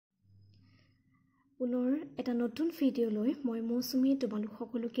পুনৰ এটা নতুন ভিডিও লৈ মই মৌসুমী তোমালোক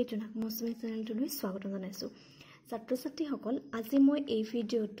সকলোকে জনাক মৌসুমী চেনেলটোলৈ স্বাগত জনাইছো ছাত্ৰ ছাত্ৰীসকল আজি মই এই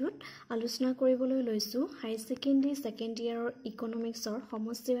ভিডিওটোত আলোচনা কৰিবলৈ লৈছো হাই সেকেন্ডাৰী সেকেন্ড ইয়াৰৰ ইকোনমিক্সৰ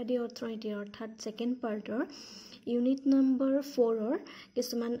সমষ্টিবাদী অৰ্থনীতি অৰ্থাৎ সেকেন্ড পাৰ্টৰ ইউনিট নম্বৰ 4 ৰ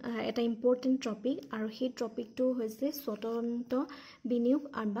কিছুমান এটা ইম্পৰ্টেন্ট টপিক আৰু সেই টপিকটো হৈছে স্বতন্ত্ৰ বিনিয়োগ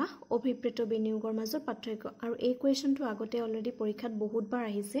বা অভিপ্ৰেত বিনিয়োগৰ মাজৰ পাৰ্থক্য আৰু এই কোৱেশ্চনটো আগতে অলৰেডি পৰীক্ষাত বহুতবাৰ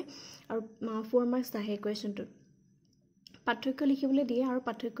আহিছে আৰু 4 মাৰ্কস আহে কোৱেশ্চনটো পাৰ্থক্য লিখিবলৈ দিয়ে আৰু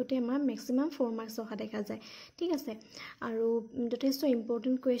পাৰ্থক্যতে আমাৰ ম্যাক্সিমাম 4 মাৰ্কস অহা দেখা যায় ঠিক আছে আৰু যথেষ্ট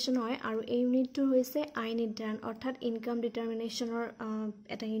ইম্পৰ্টেন্ট কোৱেশ্চন হয় আৰু এই ইউনিটটো হৈছে আই নিৰ্ধাৰণ অৰ্থাৎ ইনকাম ডিটাৰমিনেশনৰ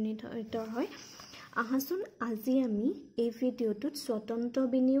এটা ইউনিট হয় আহাচোন আজি আমি এই ভিডিওটোত স্বতন্ত্ৰ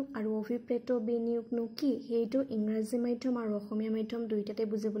বিনিয়োগ আৰু অভিপ্ৰেত বিনিয়োগনো কি হেইটো ইংৰাজী মাধ্যম আৰু অসমীয়া মাধ্যম দুইটাতে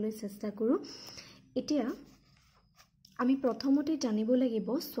বুজিবলৈ চেষ্টা কৰো এতিয়া আমি প্ৰথমতে জানিব লাগিব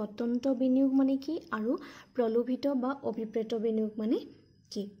স্বতন্ত্ৰ বিনিয়োগ মানে কি আৰু প্ৰলোভিত বা অভিপ্ৰেত বিনিয়োগ মানে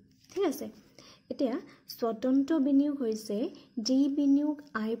কি ঠিক আছে এতিয়া স্বতন্ত্ৰ বিনিয়োগ হৈছে যি বিনিয়োগ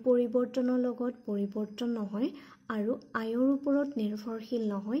আয় পৰিৱৰ্তনৰ লগত পৰিৱৰ্তন নহয় আৰু আয়ৰ ওপৰত নিৰ্ভৰশীল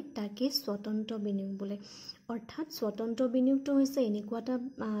নহয় তাকে স্বতন্ত্ৰ বিনিয়োগ বোলে অৰ্থাৎ স্বতন্ত্ৰ বিনিয়োগটো হৈছে এনেকুৱা এটা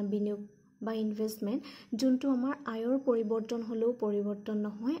বিনিয়োগ বা ইনভেষ্টমেন্ট যোনটো আমাৰ আয়ৰ পৰিৱৰ্তন হলেও পৰিৱৰ্তন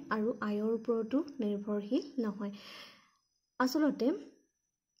নহয় আৰু আয়ৰ ওপৰতো নিৰ্ভৰশীল নহয় আসলতে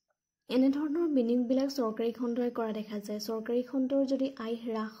এনে ধৰণৰ বিনিয়োগ বিলাক চৰকাৰী খণ্ডই কৰা দেখা যায় চৰকাৰী খণ্ডৰ যদি আয়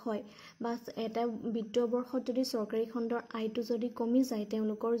হ্ৰাস হয় বা এটা বিত্তীয় বৰ্ষত যদি চৰকাৰী খণ্ডৰ আয়টো যদি কমি যায়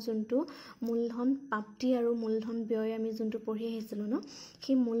তেওঁলোকৰ যোনটো মূলধন প্ৰাপ্তি আৰু মূলধন ব্যয় আমি যোনটো পঢ়ি আহিছিলো ন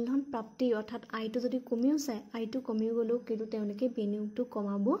সেই মূলধন প্ৰাপ্তি অৰ্থাৎ আয়টো যদি কমিও যায় আয়টো কমি গলেও কিন্তু তেওঁলোকে বিনিয়োগটো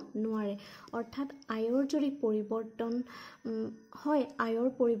কমাব নোৱাৰে অৰ্থাৎ আয়ৰ যদি পৰিৱৰ্তন হয় আয়ৰ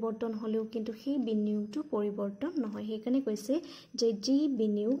পৰিৱৰ্তন হলেও কিন্তু সেই বিনিয়োগটো পৰিৱৰ্তন নহয় সেইকাৰণে কৈছে যে যি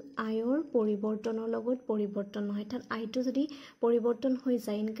বিনিয়োগ আয়ৰ পৰিৱৰ্তনৰ লগত পৰিৱৰ্তন নহয় তাত আয়টো যদি পৰিৱৰ্তন হৈ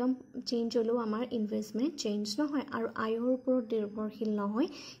যায় ইনকাম চেঞ্জ হলেও আমাৰ ইনভেষ্টমেন্ট চেঞ্জ নহয় আৰু আয়ৰ ওপৰত নিৰ্ভৰশীল নহয়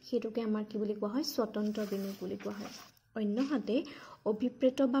হেতুকে আমাৰ কি বুলি কোৱা হয় স্বতন্ত্ৰ বিনিয়োগ বুলি কোৱা হয় অন্যহাতে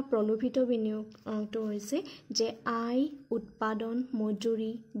অভিপ্ৰেত বা প্ৰলোভিত বিনিয়োগটো হৈছে যে আয় উৎপাদন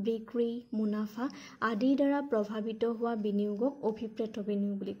মজুৰি বিক্ৰী মুনাফা আদিৰ দ্বাৰা প্ৰভাৱিত হোৱা বিনিয়োগক অভিপ্ৰেত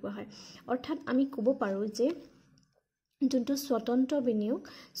বিনিয়োগ বুলি কোৱা হয় অৰ্থাৎ আমি ক'ব পাৰো যে যোনটো স্বতন্ত্ৰ বিনিয়োগ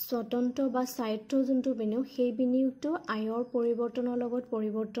স্বতন্ত্ৰ বা স্বায়ত্ত যোনটো বিনিয়োগ সেই বিনিয়োগটো আয়ৰ পৰিৱৰ্তনৰ লগত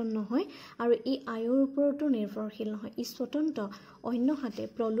পৰিৱৰ্তন নহয় আৰু ই আয়ৰ ওপৰতো নিৰ্ভৰশীল নহয় ই স্বতন্ত্ৰ অন্যহাতে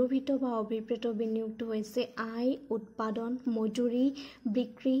প্ৰলোভিত বা অভিপ্ৰেত বিনিয়োগটো হৈছে আয় উৎপাদন মজুৰি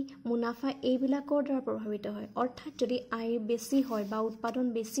বিক্ৰী মুনাফা এইবিলাকৰ দ্বাৰা প্ৰভাৱিত হয় অৰ্থাৎ যদি আয় বেছি হয় বা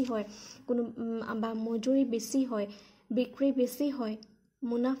উৎপাদন বেছি হয় কোনো বা মজুৰি বেছি হয় বিক্ৰী বেছি হয়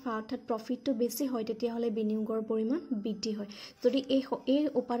মুনাফা অৰ্থাৎ প্ৰফিটটো বেছি হয় তেতিয়া হলে বিনিয়োগৰ পৰিমাণ বৃদ্ধি হয় যদি এই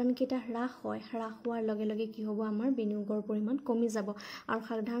উপাদানকেইটা হ্ৰাস হোৱাৰ লগে লগে কি হ'ব আমাৰ বিনিয়োগৰ পৰিমাণ কমি যাব আৰু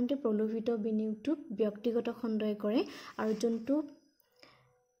সাধাৰণতে প্ৰলোভিত বিনিয়োগটো ব্যক্তিগত খণ্ডই কৰে আৰু যোনটো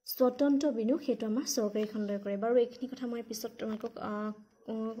স্বতন্ত্ৰ বিনিয়োগ সেইটো আমাৰ চৰকাৰী খণ্ডই কৰে বাৰু এইখিনি কথা মই পিছত তোমাক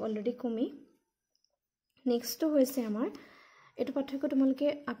অলৰেডি কমি নেক্সটটো হৈছে আমাৰ এটো পাৰ্থক্য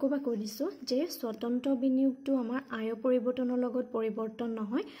তোমালকে আকোবা কৈ দিছো যে স্বতন্ত্ৰ বিনিয়োগটো আমাৰ আয় পৰিৱৰ্তনৰ লগত পৰিৱৰ্তন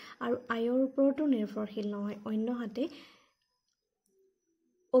নহয় আৰু আয়ৰ ওপৰতো নিৰ্ভৰশীল নহয় অন্যহাতে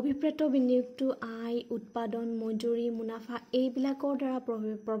অভিপ্ৰেত বিনিয়োগটো আয় উৎপাদন মজুৰি মুনাফা এইবিলাকৰ দ্বাৰা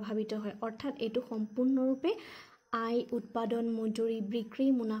প্ৰভাৱিত হয় অৰ্থাৎ এটো সম্পূৰ্ণৰূপে আয় উৎপাদন মজুৰি বিক্ৰী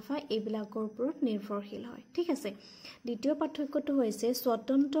মুনাফা এইবিলাকৰ ওপৰত নিৰ্ভৰশীল হয় ঠিক আছে দ্বিতীয় পাৰ্থক্যটো হৈছে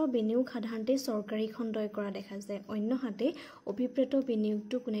স্বতন্ত্ৰ বিনিয়োগ সাধাৰণতে চৰকাৰী খণ্ডই কৰা দেখা যায় অন্যহাতে অভিপ্ৰেত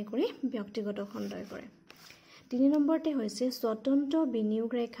বিনিয়োগটো কোনে কৰে ব্যক্তিগত খণ্ডই কৰে 3 নম্বৰতে হৈছে স্বতন্ত্ৰ বিনিয়োগ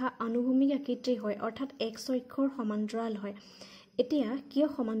ৰেখা অনুভূমিক আকৃতিৰ হয় অৰ্থাৎ এক্স অক্ষৰ সমান্তৰাল হয় এতিয়া কিয়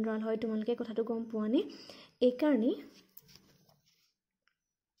সমান্তৰাল হয় তোমালকে কথাটো গম পোৱানে এই কাৰণে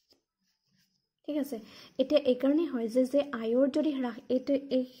ঠিক আছে এতিয়া এই কাৰণে হয় যে আয়ৰ যদি হ্ৰাস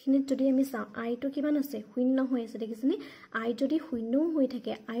এইখিনিত যদি আমি চাওঁ আয়টো কিমান আছে শূন্য হৈ আছে দেখিছেনে আয় যদি শূন্য হৈ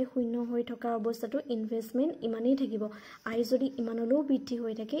থাকে আয় শূন্য হৈ থকা অৱস্থাটো ইনভেষ্টমেন্ট ইমানেই থাকিব আয় যদি ইমানলৈও বৃদ্ধি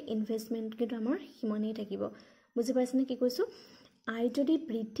হৈ থাকে ইনভেষ্টমেন্ট কিন্তু আমাৰ সিমানেই থাকিব বুজি পাইছনে কি কৈছো আয় যদি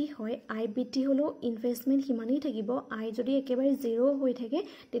বৃদ্ধি হয় আয় বৃদ্ধি হলেও ইনভেষ্টমেন্ট সিমানেই থাকিব আয় যদি একেবাৰে জিৰো হৈ থাকে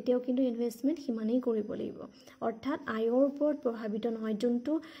তেতিয়াও কিন্তু ইনভেষ্টমেন্ট সিমানেই কৰিব লাগিব অৰ্থাৎ আয়ৰ ওপৰত প্ৰভাৱিত নহয়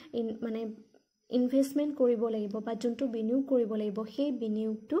যোনটো মানে ইনভেষ্টমেন্ট কৰিব লাগিব বা যোনটো বিনিয়োগ কৰিব লাগিব সেই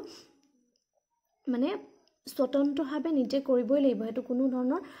বিনিয়োগটো মানে স্বতন্ত্ৰভাৱে নিজে কৰিবই লাগিব হেতু কোনো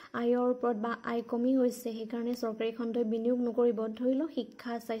ধৰণৰ আয়ৰ ওপৰত বা আয় কমি হৈছে সেইকাৰণে চৰকাৰী খণ্ডই বিনিয়োগ নকৰিব ধৰি লওক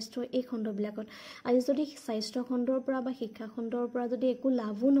শিক্ষা স্বাস্থ্য এই খণ্ডবিলাকত আজি যদি স্বাস্থ্য খণ্ডৰ পৰা বা শিক্ষা খণ্ডৰ পৰা যদি একো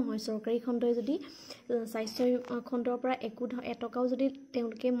লাভো নহয় চৰকাৰী খণ্ডই যদি স্বাস্থ্য খণ্ডৰ পৰা একো এটকাও যদি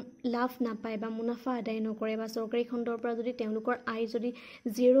তেওঁলোকে লাভ নাপায় বা মুনাফা আদায় নকৰে বা চৰকাৰী খণ্ডৰ পৰা যদি তেওঁলোকৰ আয় যদি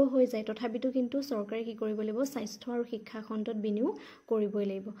জিৰ' হৈ যায় তথাপিতো কিন্তু চৰকাৰে কি কৰিব লাগিব স্বাস্থ্য আৰু শিক্ষা খণ্ডত বিনিয়োগ কৰিবই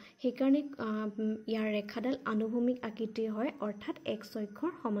লাগিব সেইকাৰণে ইয়াৰ ৰেখাডাল আনুভূমিক আকৃতিৰ হয় অৰ্থাৎ এক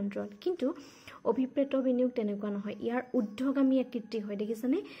অক্ষৰ সমান্তৰাল কিন্তু অভিপ্ৰেত বিনিয়োগ তেনেকুৱা নহয় ইয়াৰ ঊৰ্ধ্বগামী আকৃতি হয়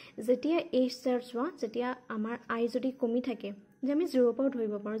দেখিছানে যেতিয়া এই ষ্টাৰ চোৱা যেতিয়া আমাৰ আয় যদি কমি থাকে যে আমি 0 পাও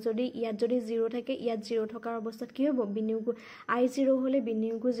ধৰিব পাৰো যদি ইয়াত যদি 0 থাকে ইয়াত 0 থকাৰ অৱস্থাত কি হ'ব বিনিয়োগ আয় 0 হলে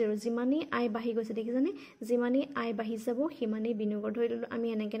বিনিয়োগো 0 যিমানেই আয় বাঢ়ি গৈছে দেখিছানে যিমানেই আয় বাঢ়ি যাব সিমানেই বিনিয়োগৰ ধৰি ললো আমি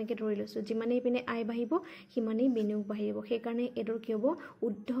এনেকৈ ধৰি লৈছো যিমানেই পিনে আয় বাঢ়িব সিমানেই বিনিয়োগ বাঢ়িব সেইকাৰণে এডৰ কি হ'ব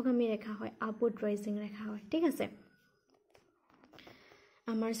ঊৰ্ধ্বগামী ৰেখা হয় আপৱাৰ্ড ৰাইজিং ৰেখা হয় ঠিক আছে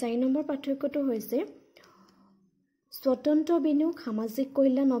আমাৰ 4 নম্বৰ পাৰ্থক্যটো হৈছে স্বতন্ত্ৰ বিনিয়োগ সামাজিক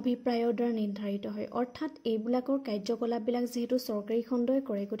কল্যাণ অভিপ্ৰায়ৰ দ্বাৰা নিৰ্ধাৰিত হয় অৰ্থাৎ এইবিলাকৰ কাৰ্যকলাপবিলাক যেহেতু চৰকাৰী খণ্ডই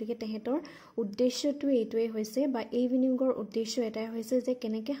কৰে গতিকে তেহেতৰ উদ্দেশ্যটো এইটোৱে হৈছে বা এই বিনিয়োগৰ উদ্দেশ্য এটাই হৈছে যে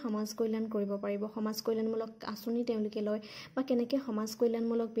কেনেকৈ সমাজ কল্যাণ কৰিব পাৰিব সমাজ কল্যাণমূলক আঁচনি তেওঁলোকে লয় বা কেনেকৈ সমাজ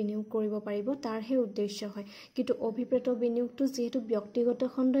কল্যাণমূলক বিনিয়োগ কৰিব পাৰিব তাৰহে উদ্দেশ্য হয় কিন্তু অভিপ্ৰেত বিনিয়োগটো যেহেতু ব্যক্তিগত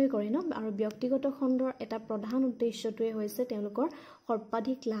খণ্ডই কৰে ন আৰু ব্যক্তিগত খণ্ডৰ এটা প্ৰধান উদ্দেশ্যটোৱে হৈছে তেওঁলোকৰ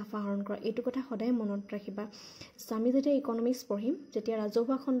সৰ্বাধিক লাভ আহৰণ কৰা এইটো কথা সদায় মনত ৰাখিবা আমি যেতিয়া ইকনমিক্স পঢ়িম যেতিয়া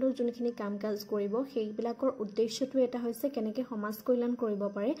ৰাজহুৱা খণ্ডৰ যোনখিনি কাম কাজ কৰিব সেইবিলাকৰ উদ্দেশ্যটো এটা হৈছে কেনেকৈ সমাজ কল্যাণ কৰিব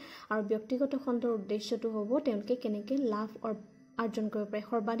পাৰে আৰু ব্যক্তিগত খণ্ডৰ উদ্দেশ্যটো হ'ব তেওঁলোকে কেনেকৈ লাভ অৰ্জন কৰিব পাৰে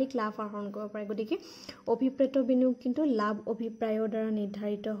সৰ্বাধিক লাভ আহৰণ কৰিব পাৰে গতিকে অভিপ্ৰেত বিনিয়োগ কিন্তু লাভ অভিপ্ৰায়ৰ দ্বাৰা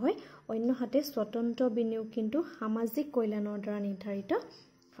নিৰ্ধাৰিত হয় অন্যহাতে স্বতন্ত্ৰ বিনিয়োগ কিন্তু সামাজিক কল্যাণৰ দ্বাৰা নিৰ্ধাৰিত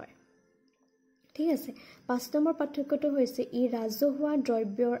হয় ঠিক আছে 5 নম্বৰ পাৰ্থক্যটো হৈছে ই ৰাজহুৱা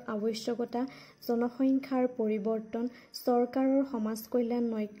দ্ৰব্যৰ আৱশ্যকতা জনসংখ্যাৰ পৰিৱৰ্তন চৰকাৰৰ সমাজ কল্যাণ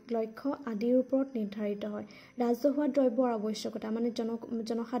লক্ষ্য আদিৰ ওপৰত নিৰ্ধাৰিত হয় ৰাজহুৱা দ্ৰব্যৰ আৱশ্যকতা মানে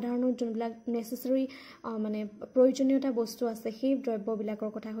জনসাধাৰণৰ যোনবিলাক নেসেসাৰী মানে প্ৰয়োজনীয়তা বস্তু আছে সেই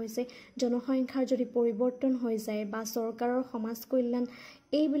দ্ৰব্যবিলাকৰ কথা হৈছে জনসংখ্যাৰ যদি পৰিৱৰ্তন হৈ যায় বা চৰকাৰৰ সমাজ কল্যাণ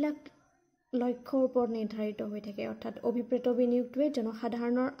এইবিলাক লক্ষ্যৰ ওপৰত নিৰ্ধাৰিত হৈ থাকে অৰ্থাৎ অভিপ্ৰেত বিনিয়োগটোৱে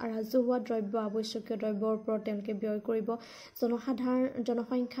জনসাধাৰণৰ ৰাজহুৱা দ্ৰব্য আৱশ্যকীয় দ্ৰব্যৰ ওপৰত তেওঁলোকে ব্যয় কৰিব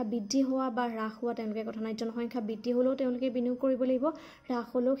জনসংখ্যা বৃদ্ধি হোৱা বা হ্ৰাস হোৱা তেওঁলোকে কথা নাই জনসংখ্যা বৃদ্ধি হ'লেও তেওঁলোকে বিনিয়োগ কৰিব লাগিব হ্ৰাস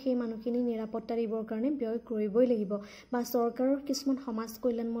হ'লেও সেই মানুহখিনি নিৰাপত্তা দিবৰ কাৰণে ব্যয় কৰিবই লাগিব বা চৰকাৰৰ কিছুমান সমাজ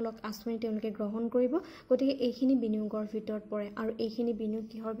কল্যাণমূলক আঁচনি তেওঁলোকে গ্ৰহণ কৰিব গতিকে এইখিনি বিনিয়োগৰ ভিতৰত পৰে আৰু এইখিনি বিনিয়োগ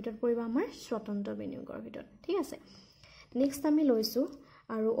কিহৰ ভিতৰত পৰিব আমাৰ স্বতন্ত্ৰ বিনিয়োগৰ ভিতৰত ঠিক আছে নেক্সট আমি লৈছো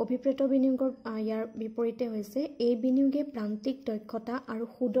আৰু অভিপ্ৰেত বিনিয়োগৰ ইয়াৰ বিপৰীতে হৈছে এই বিনিয়োগে প্ৰান্তিক দক্ষতা আৰু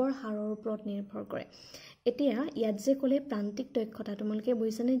সুদৰ হাৰৰ ওপৰত নিৰ্ভৰ কৰে এতিয়া ইয়াত যে ক'লে প্ৰান্তিক দক্ষতা তোমালোকে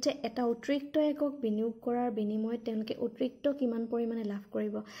বুজিছানে যে এটা অতিৰিক্ত একক বিনিয়োগ কৰাৰ বিনিময়ত তেওঁলোকে অতিৰিক্ত কিমান পৰিমাণে লাভ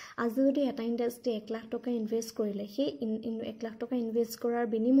কৰিব আজি যদি এটা ইণ্ডাষ্ট্ৰি 1 লাখ টকা ইনভেষ্ট কৰিলে সেই 1 লাখ টকা ইনভেষ্ট কৰাৰ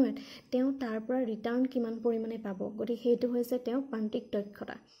বিনিময়ত তেওঁ তাৰ পৰা ৰিটাৰ্ণ কিমান পৰিমাণে পাব গতিকে সেইটো হৈছে তেওঁ প্ৰান্তিক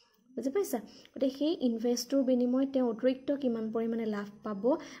দক্ষতা বুজি পাইছা গতিকে সেই ইনভেষ্টৰ বিনিময়ত তেওঁ অতিৰিক্ত কিমান পৰিমাণে লাভ পাব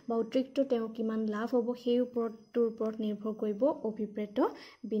বা অতিৰিক্ত তেওঁ কিমান লাভ হ'ব সেই ওপৰত নিৰ্ভৰ কৰিব অভিপ্ৰেত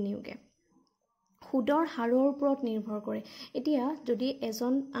বিনিয়োগে সুদৰ হাৰৰ ওপৰত নিৰ্ভৰ কৰে এতিয়া যদি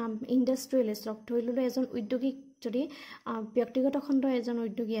এজন ইণ্ডাষ্ট্ৰিয়েলিষ্টক ধৰি ললো এজন উদ্যোগিক যদি ব্যক্তিগত খণ্ডৰ এজন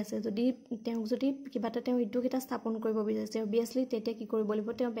উদ্যোগী আছে যদি তেওঁ যদি কিবা এটা তেওঁ উদ্যোগ এটা স্থাপন কৰিব বিচাৰিছে অবিয়াসলি তেতিয়া কি কৰিব লাগিব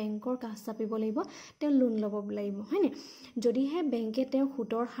তেওঁ বেংকৰ কাষ চাপিব লাগিব তেওঁ লোন ল'ব লাগিব হয়নে যদিহে বেংকে তেওঁ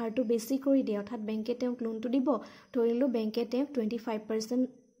সুদৰ হাৰটো বেছি কৰি দিয়ে অৰ্থাৎ বেংকে তেওঁক লোনটো দিব ধৰিলো বেংকে তেওঁক 25%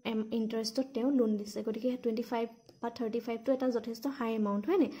 ইন্টাৰেষ্টত তেওঁ লোন দিছে গতিকে 25 বা 35 টো এটা যথেষ্ট হাই এমাউন্ট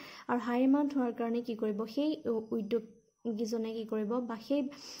হয়নে আৰু হাই এমাউন্ট হোৱাৰ কাৰণে কি কৰিব সেই উদ্যোগ গিজনে কি কৰিব বা সেই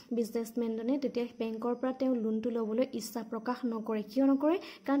বিজনেছমেনজনে তেতিয়া বেংকৰ পৰা তেওঁ লোনটো ল'বলৈ ইচ্ছা প্ৰকাশ নকৰে কিয় নকৰে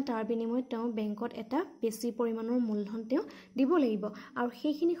কাৰণ তাৰ বিনিময়ত তেওঁ বেংকত এটা বেছি পৰিমাণৰ মূলধন তেওঁ দিব লাগিব আৰু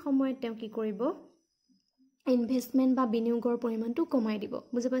সেইখিনি সময়ত তেওঁ কি কৰিব ইনভেষ্টমেন্ট বা বিনিয়োগৰ পৰিমাণটো কমাই দিব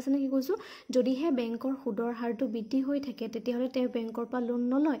বুজি পাইছানে কি কৈছো যদিহে বেংকৰ সুদৰ হাৰটো বৃদ্ধি হৈ থাকে তেতিয়াহলে তেওঁ বেংকৰ পৰা লোন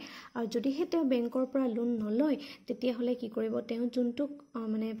নলয় আৰু যদিহে তেওঁ বেংকৰ পৰা লোন নলয় তেতিয়াহলে কি কৰিব তেওঁ যোনটো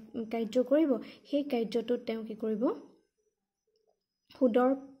মানে কাৰ্য কৰিব সেই কাৰ্যটোত তেওঁ কি কৰিব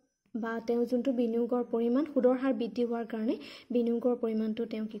সুদৰ বা তেওঁ যোনটো বিনিয়োগৰ পৰিমাণ সুদৰ হাৰ বৃদ্ধি হোৱাৰ কাৰণে বিনিয়োগৰ পৰিমাণটো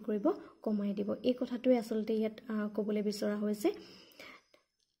তেওঁ কি কৰিব কমাই দিব এই কথাটোৱে আসলতে ইয়াত ক'বলৈ বিচৰা হৈছে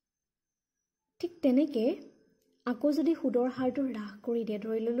ঠিক তেনেকৈ আকৌ যদি সুদৰ হাৰটো হ্ৰাস কৰি দিয়ে,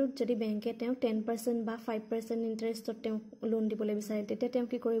 ধৰি ললো যদি বেংকে তেওঁ 10% বা 5% ইন্টাৰেষ্টত তেওঁ লোন দিবলৈ বিচাৰে, তেতিয়া তেওঁ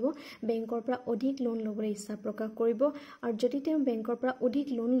কি কৰিব, বেংকৰ পৰা অধিক লোন ল'বলৈ ইচ্ছা প্ৰকাশ কৰিব। আৰু যদি তেওঁ বেংকৰ পৰা অধিক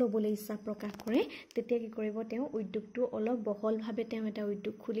লোন ল'বলৈ ইচ্ছা প্ৰকাশ কৰে, তেতিয়া কি কৰিব, তেওঁ উদ্যোগটো অলপ বহলভাৱে তেওঁ এটা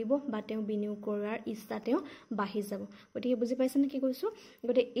উদ্যোগ খুলিব বা তেওঁ বিনিয়োগ কৰাৰ ইচ্ছা তেওঁ বাঢ়ি যাব। গতিকে বুজি পাইছেনে কি কৈছোঁ?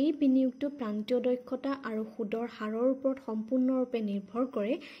 গতিকে এই বিনিয়োগটো প্ৰান্তীয় দক্ষতা আৰু সুদৰ হাৰৰ ওপৰত সম্পূৰ্ণৰূপে নিৰ্ভৰ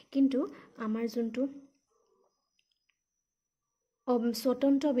কৰে। কিন্তু আমাৰ যোনটো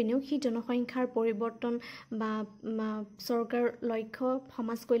স্বতন্ত্ৰ বিনিয়োগ, সি জনসংখ্যাৰ পৰিৱৰ্তন বা চৰকাৰ লক্ষ্য,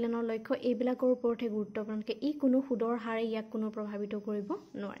 সমাজ কল্যাণৰ লক্ষ্য, এইবিলাকৰ ওপৰতহে গুৰুত্বপূৰ্ণকৈ ই কোনো সুদৰ হাৰে ইয়াক কোনো প্ৰভাৱিত কৰিব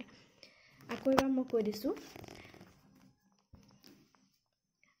নোৱাৰে। আকৌ এবাৰ মই কৈ দিছোঁ,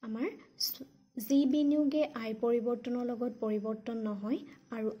 আমাৰ যি বিনিয়োগে আয় পৰিৱৰ্তনৰ লগত পৰিৱৰ্তন নহয়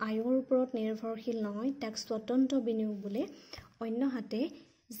আৰু আয়ৰ ওপৰত নিৰ্ভৰশীল নহয়, তাক স্বতন্ত্ৰ বিনিয়োগ বোলে। অন্যহাতে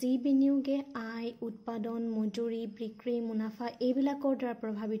যি বিনিয়োগে আয়, উৎপাদন, মজুৰি, বিক্ৰী, মুনাফা এইবিলাকৰ দ্বাৰা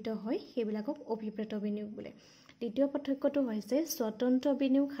প্ৰভাৱিত হয়, সেইবিলাকক অভিপ্ৰেত বিনিয়োগ বোলে। দ্বিতীয় পাৰ্থক্যটো হৈছে স্বতন্ত্ৰ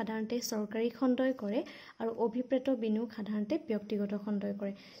বিনিয়োগ সাধাৰণতে চৰকাৰী খণ্ডই কৰে আৰু অভিপ্ৰেত বিনিয়োগ সাধাৰণতে ব্যক্তিগত খণ্ডই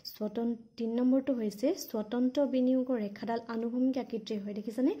কৰে। ৩ নম্বৰটো হৈছে স্বতন্ত্ৰ বিনিয়োগৰ ৰেখাডাল আনুভূমিক আকৃতিৰ হয়,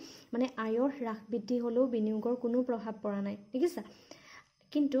 দেখিছানে? মানে আয়ৰ হ্ৰাস বৃদ্ধি হ'লেও বিনিয়োগৰ কোনো প্ৰভাৱ পৰা নাই, দেখিছা?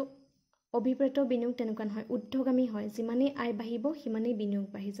 কিন্তু অভিপ্ৰেত বিনিয়োগ তেনেকুৱা নহয়, ঊৰ্ধ্বগামী হয়। যিমানেই আয় বাঢ়িব সিমানেই বিনিয়োগ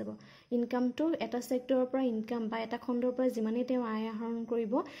বাঢ়ি যাব। ইনকামটো এটা ছেক্টৰৰ পৰা ইনকাম বা এটা খণ্ডৰ পৰা যিমানেই তেওঁ আয় আহৰণ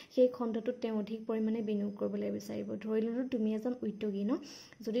কৰিব, সেই খণ্ডটোত তেওঁ অধিক পৰিমাণে বিনিয়োগ কৰিবলৈ বিচাৰিব। ধৰি ললোঁ তুমি এজন উদ্যোগী ন,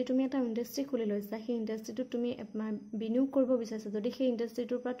 যদি তুমি এটা ইণ্ডাষ্ট্ৰি খুলি লৈছা, সেই ইণ্ডাষ্ট্ৰিটোত তুমি বিনিয়োগ কৰিব বিচাৰিছা, যদি সেই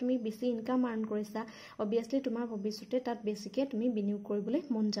ইণ্ডাষ্ট্ৰিটোৰ পৰা তুমি বেছি ইনকাম আৰ্ণ কৰিছা, অবভিয়াছলি তোমাৰ ভৱিষ্যতে তাত বেছিকৈ তুমি বিনিয়োগ কৰিবলৈ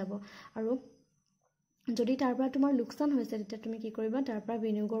মন যাব। আৰু যদি তাৰ পৰা তোমাৰ লোকচান হৈছে, তেতিয়া তুমি কি কৰিবা, তাৰ পৰা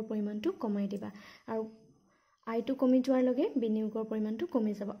বিনিয়োগৰ পৰিমাণটো কমাই দিবা। আৰু আয়টো কমি যোৱাৰ লগে বিনিয়োগৰ পৰিমাণটো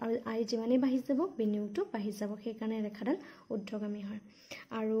কমি যাব, আৰু আয় যিমানেই বাঢ়ি যাব বিনিয়োগটো বাঢ়ি যাব। সেইকাৰণে ৰেখাডাল ঊৰ্ধ্বগামী হয়।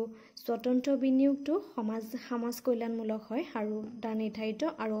 আৰু স্বতন্ত্ৰ বিনিয়োগটো সমাজ কল্যাণমূলক হয় আৰু দ্বাৰা নিৰ্ধাৰিত,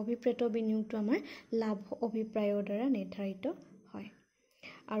 আৰু অভিপ্ৰেত বিনিয়োগটো আমাৰ লাভ অভিপ্ৰায়ৰ দ্বাৰা নিৰ্ধাৰিত হয়।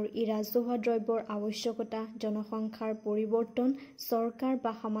 আৰু ই ৰাজহুৱা দ্ৰব্যৰ আৱশ্যকতা, জনসংখ্যাৰ পৰিৱৰ্তন, চৰকাৰ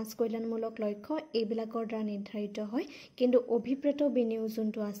বা সমাজ কল্যাণমূলক লক্ষ্য এইবিলাকৰ দ্বাৰা নিৰ্ধাৰিত হয়। কিন্তু অভিপ্ৰেত বিনিয়োগ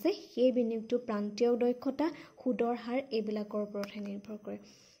যোনটো আছে, সেই বিনিয়োগটো প্ৰান্তীয় দক্ষতা, সুদৰ হাৰ এইবিলাকৰ ওপৰতহে নিৰ্ভৰ কৰে।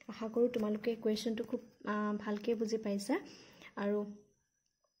 আশা কৰোঁ তোমালোকে কুৱেশ্যনটো খুব ভালকৈ বুজি পাইছা। আৰু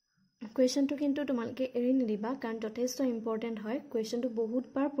কুৱেশ্যনটো কিন্তু তোমালোকে এৰি নিদিবা, কাৰণ যথেষ্ট ইম্পৰ্টেণ্ট হয়। কুৱেশ্যনটো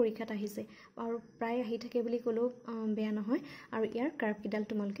বহুতবাৰ পৰীক্ষাত আহিছে আৰু প্ৰায় আহি থাকে বুলি ক'লেও বেয়া নহয়। আৰু ইয়াৰ কাৰ্ভকেইডাল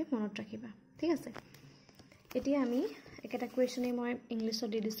তোমালোকে মনত ৰাখিবা, ঠিক আছে? এতিয়া আমি একেটা কুৱেশ্যনেই মই ইংলিছত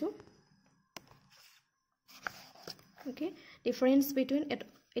দি দিছোঁ। অ'কে, ডিফাৰেঞ্চ বিটুইন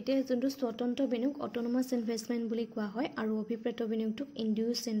এতিয়া যোনটো স্বতন্ত্ৰ বিনিয়োগ অট'নমাছ ইনভেষ্টমেণ্ট বুলি কোৱা হয়, আৰু অভিপ্ৰেত বিনিয়োগটোক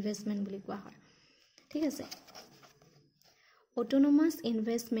ইনডিউচ ইনভেষ্টমেণ্ট বুলি কোৱা হয়, ঠিক আছে? Autonomous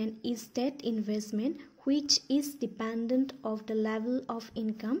investment is that investment which is dependent of the level of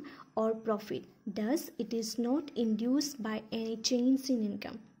income or profit. Thus, it is not induced by any change in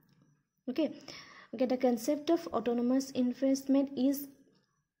income. Okay, the concept of autonomous investment is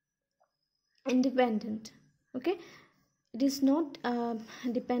independent. Okay, it is not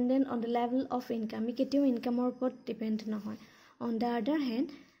dependent on the level of income. Iketio income or pot depend nahoy. On the other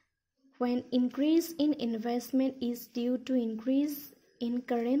hand, when increase in investment is due to increase in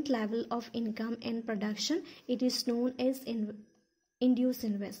current level of income and production, it is known as induced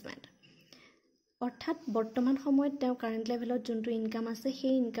investment. অৰ্থাৎ বৰ্তমান সময়ত তেওঁ current লেভেলত যোনটো income আছে,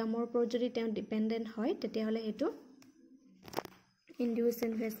 সেই ইনকামৰ ওপৰত যদি তেওঁ ডিপেণ্ডেণ্ট হয়, তেতিয়াহ'লে সেইটো ইনডিউচ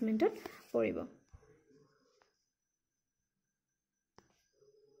ইনভেষ্টমেণ্টত পৰিব।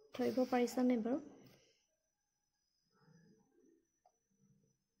 ধৰিব পাৰিছানে বাৰু?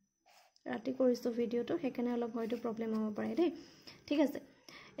 ৰাতি কৰিছোঁ ভিডিঅ'টো, সেইকাৰণে অলপ হয়তো প্ৰব্লেম হ'ব পাৰে দেই, ঠিক আছে?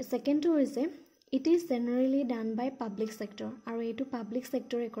 ছেকেণ্ডটো হৈছে it is generally done by public sector, আৰু এইটো পাব্লিক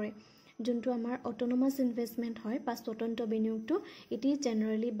ছেক্টৰে কৰে। যোনটো আমাৰ অট'নমাছ ইনভেষ্টমেণ্ট হয় বা স্বতন্ত্ৰ বিনিয়োগটো, it is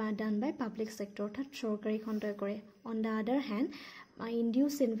generally done by public sector, অৰ্থাৎ চৰকাৰী খণ্ডই কৰে। অন দ্য আদাৰ hand,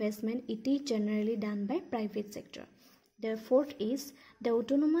 ইনডিউচ investment it is generally done by private sector. The fourth is the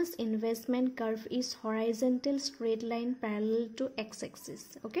autonomous investment curve is horizontal straight line parallel to x-axis.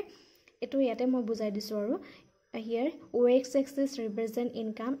 Okay, eto yate moi bujai disu aru. Here o-x-axis represent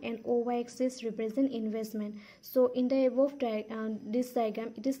income and o-y-axis represent investment. So in the above this diagram,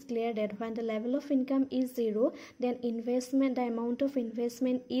 it is clear that when the level of income is 0, then the amount of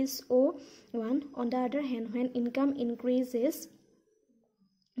investment is O1. On the other hand, when income increases,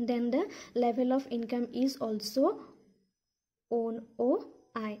 then the level of income is also on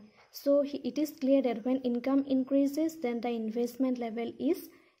OI. So it is clear that when income increases, then the investment level is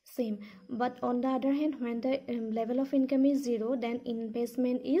same. But on the other hand, when the level of income is 0, then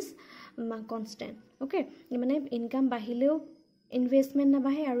investment is constant. Okay, মানে income বাহিলেও investment না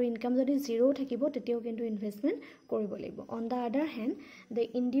বাহে আৰু income যদি 0 থাকিব তেতিয়াও কিন্তু investment কৰিব লাগিব. On the other hand, the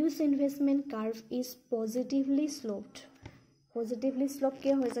induced investment curve is positively sloped. Positively sloped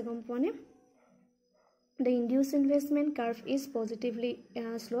কিয় হৈছে গম পোৱা নে? The induced investment curve is positively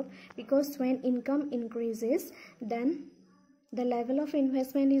sloped because when income increases, then the level of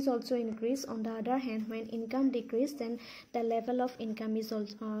investment is also increased. On the other hand, when income decreases, then the level of income is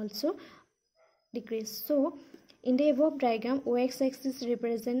also decreased. So, in the above diagram, OX-axis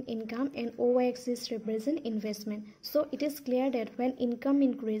represent income and OY-axis represent investment. So, it is clear that when income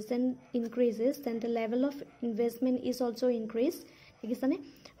increases, then the level of investment is also increased.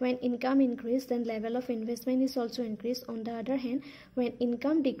 When income increases, then level of investment is also increased. On the other hand, when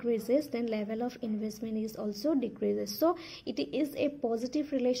income decreases, then level of investment is also decreases. So, it is a positive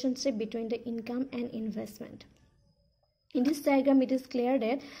relationship between the income and investment. In this diagram, it is clear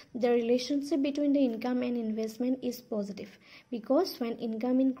that the relationship between the income and investment is positive because when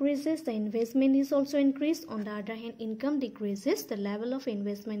income increases, the investment is also increased. On the other hand, income decreases, the level of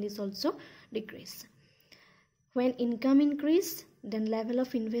investment is also decreased. When income increases, then level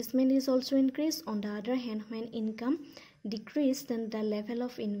of investment is also increased. On the other hand, when income decreases, then the level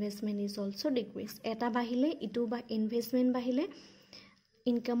of investment is also decreased. Eta bahile, itu ba investment bahile,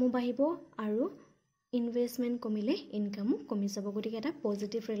 income bahibo, aru investment komile, income komi jabo. Gotike eta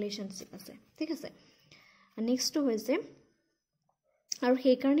positive relationship ase. Thik ase. Next to hoise, aru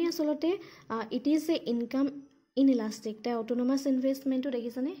hei karone asolote it is a income inelastic. Ta autonomous investment to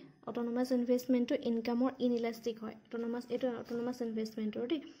dekhisane? Autonomous investment to income or inelastic hoy. Autonomous investment or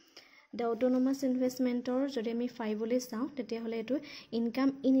the autonomous investment or jodi ami 5 ole sao tetia hole etu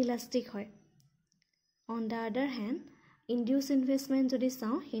income inelastic hoy. On the other hand, induced investment jodi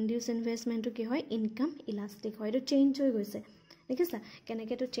sao, induced investment to ki hoy income elastic hoy. Etu change hoy goise. Dekhisa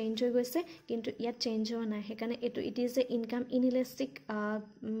keneke to change hoy goise kintu yat change ho na hekane etu it is a income inelastic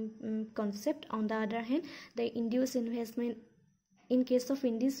concept. On the other hand, the induced investment, in case of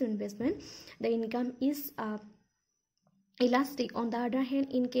induced investment, the income is elastic. On the other hand,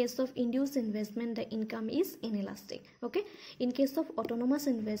 in case of induced investment, the income is inelastic. Okay, in case of autonomous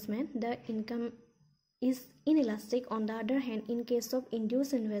investment, the income is inelastic. On the other hand, in case of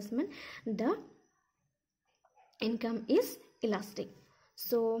induced investment, the income is elastic.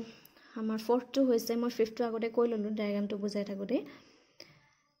 So amar fourth to hoise moi fifth to agote koi lolu diagram to bujai thakote.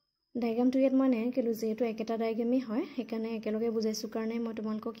 Diagram to yet mane kelu jehetu eketa diagram hoy hekane ekeloge bujaisu karone moi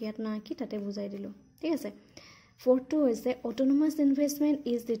tomalko yat na ki tate bujai dilu. Thik ase. Fourth to hoise autonomous investment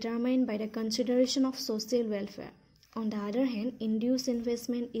is determined by the consideration of social welfare. On the other hand, induced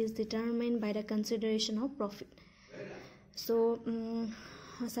investment is determined by the consideration of profit. So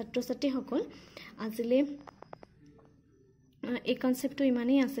satro sati hokol azile এই কনসেপ্টটো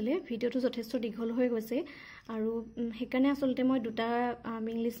ইমানেই আছিলে. ভিডিওটো যথেষ্ট দীঘল হৈ গৈছে আৰু হেকানে আসলতে মই দুটা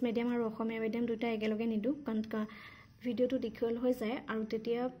ইংলিশ মিডিয়াম আৰু অসমীয়া মিডিয়াম দুটা একেলগে নিদু কাৰণ ভিডিওটো দীঘল হৈ যায় আৰু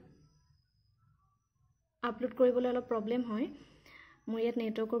তেতিয়া আপলোড কৰিবলৈ অলপ প্ৰবলেম হয়. মোৰ ইয়াত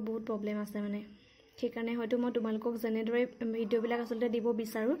নেটৱৰ্কৰ বহুত প্ৰবলেম আছে মানে সেইকাৰণে হয়তো মই তোমালোকক জেনেদৰে ভিডিওবিলাক আসলতে দিব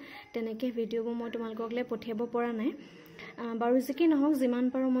বিচাৰো তেনেকে ভিডিওবোৰ মই তোমালোককলে পঠিয়াব পৰা নাই. বাৰু যিকি নহওক যিমান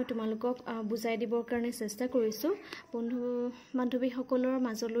পাৰো মই তোমালোকক বুজাই দিবৰ কাৰণে চেষ্টা কৰিছো. বন্ধু বান্ধৱী সকলৰ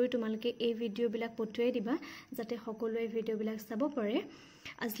মাজলৈ তোমালোকে এই ভিডিওবিলাক পঠিয়াই দিবা যাতে সকলোৱে ভিডিওবিলাক চাব পাৰে.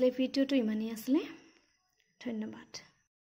 আজিলৈ ভিডিওটো ইমানেই আছিল. ধন্যবাদ.